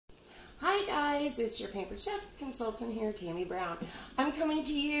guys, it's your Pampered Chef Consultant here, Tammy Brown. I'm coming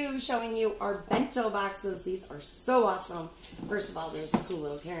to you showing you our bento boxes. These are so awesome. First of all, there's a cool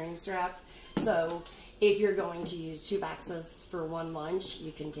little carrying strap. So if you're going to use 2 boxes for one lunch,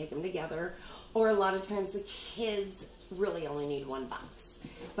 you can take them together. Or a lot of times the kids really only need 1 box.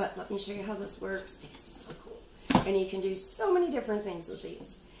 But let me show you how this works. It is so cool. And you can do so many different things with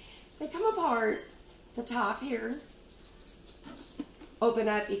these. They come apart, the top here. Open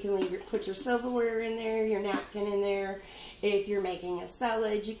up, you can put your silverware in there, your napkin in there. If you're making a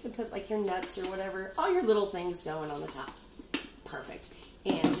salad, you can put like your nuts or whatever, all your little things going on the top. Perfect.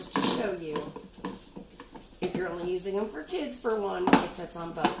 And just to show you, if you're only using them for kids for one, it fits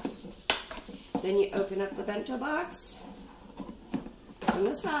on both. Then you open up the bento box on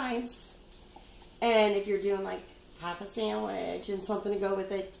the sides. And if you're doing like half a sandwich and something to go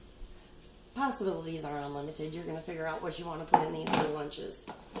with it, possibilities are unlimited. You're going to figure out what you want to put in these for lunches.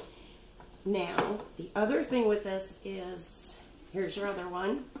 Now, the other thing with this is, here's your other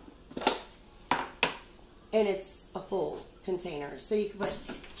one. And it's a full container. So you can put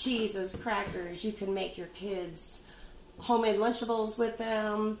cheeses, crackers. You can make your kids homemade Lunchables with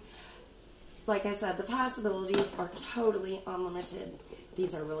them. Like I said, the possibilities are totally unlimited.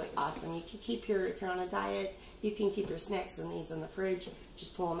 These are really awesome. You can keep if you're on a diet, you can keep your snacks in these in the fridge.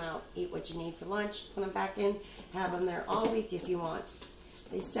 Just pull them out, eat what you need for lunch, put them back in, have them there all week if you want.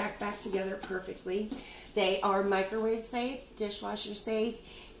 They stack back together perfectly. They are microwave safe, dishwasher safe,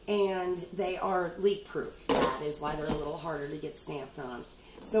 and they are leak proof. That is why they're a little harder to get stamped on.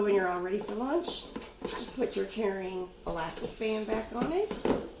 So when you're all ready for lunch, just put your carrying elastic band back on it.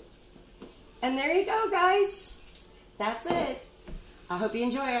 And there you go, guys. That's it. I hope you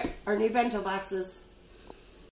enjoy our new bento boxes.